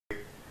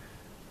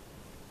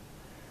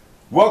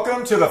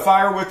Welcome to The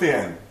Fire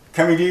Within,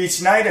 coming to you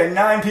each night at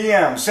 9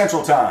 p.m.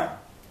 Central Time.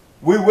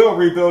 We will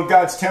rebuild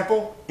God's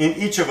temple in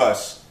each of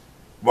us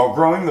while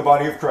growing the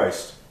body of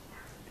Christ.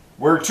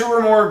 Where two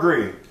or more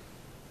agree,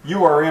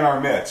 you are in our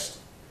midst.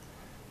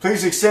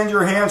 Please extend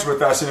your hands with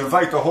us and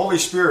invite the Holy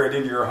Spirit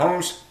into your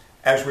homes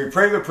as we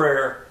pray the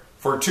prayer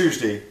for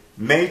Tuesday,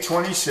 May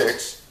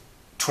 26,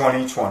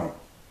 2020.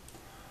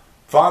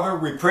 Father,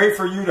 we pray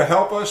for you to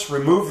help us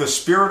remove the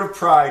spirit of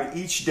pride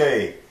each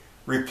day,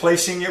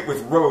 replacing it with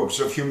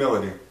robes of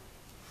humility.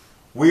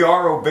 We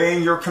are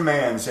obeying your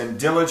commands and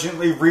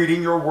diligently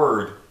reading your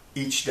word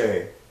each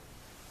day.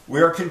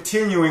 We are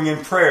continuing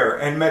in prayer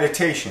and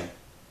meditation.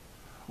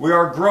 We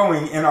are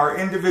growing in our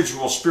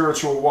individual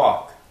spiritual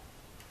walk.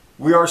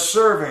 We are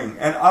serving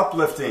and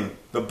uplifting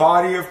the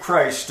body of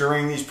Christ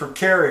during these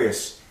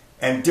precarious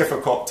and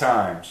difficult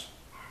times.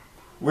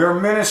 We are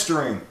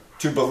ministering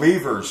to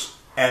believers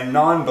and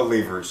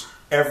non-believers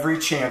every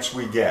chance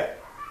we get.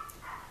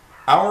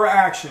 Our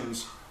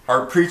actions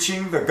are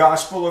preaching the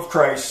gospel of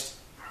Christ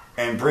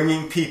and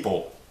bringing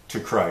people to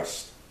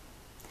Christ.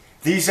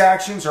 These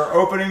actions are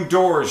opening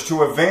doors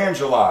to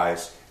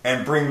evangelize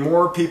and bring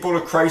more people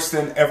to Christ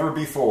than ever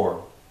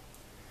before.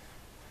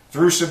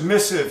 Through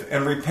submissive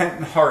and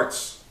repentant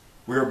hearts,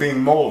 we are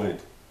being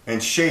molded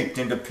and shaped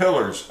into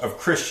pillars of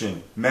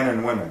Christian men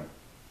and women.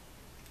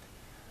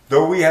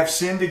 Though we have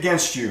sinned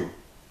against you,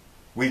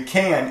 we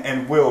can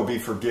and will be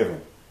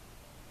forgiven.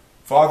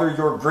 Father,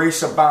 your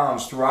grace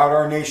abounds throughout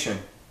our nation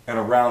and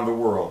around the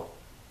world.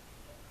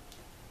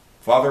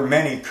 Father,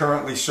 many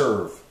currently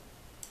serve,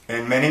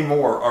 and many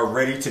more are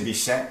ready to be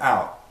sent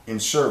out in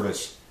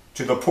service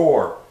to the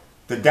poor,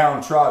 the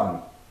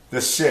downtrodden,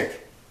 the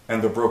sick,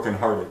 and the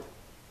brokenhearted.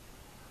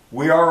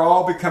 We are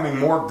all becoming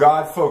more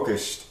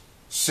God-focused,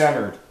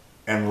 centered,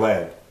 and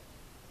led.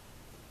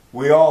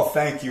 We all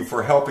thank you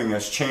for helping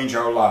us change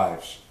our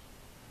lives.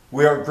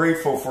 We are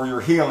grateful for your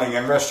healing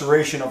and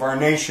restoration of our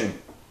nation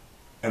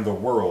and the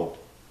world.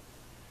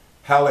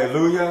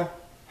 Hallelujah,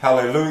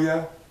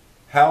 hallelujah,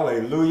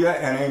 hallelujah,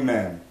 and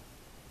amen.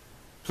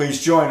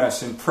 Please join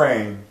us in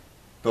praying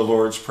the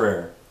Lord's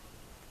Prayer.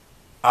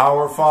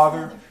 Our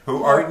Father,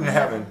 who art in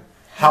heaven,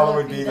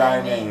 hallowed be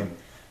thy name.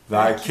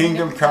 Thy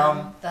kingdom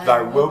come,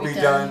 thy will be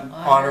done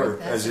on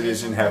earth as it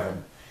is in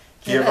heaven.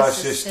 Give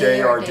us this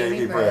day our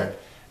daily bread,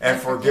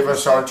 and forgive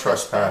us our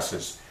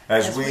trespasses,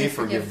 as we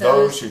forgive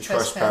those who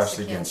trespass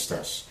against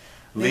us.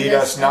 Lead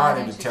us not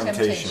into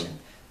temptation,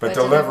 but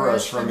deliver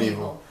us from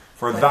evil.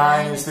 For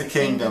thine is the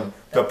kingdom,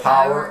 the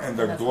power, and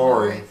the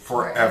glory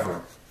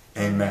forever.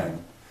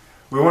 Amen.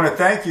 We want to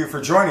thank you for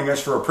joining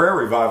us for a prayer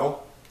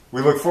revival.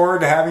 We look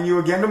forward to having you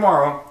again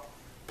tomorrow,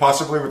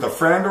 possibly with a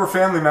friend or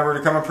family member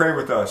to come and pray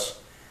with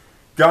us.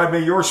 God,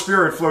 may your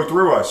Spirit flow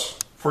through us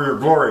for your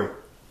glory.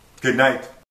 Good night.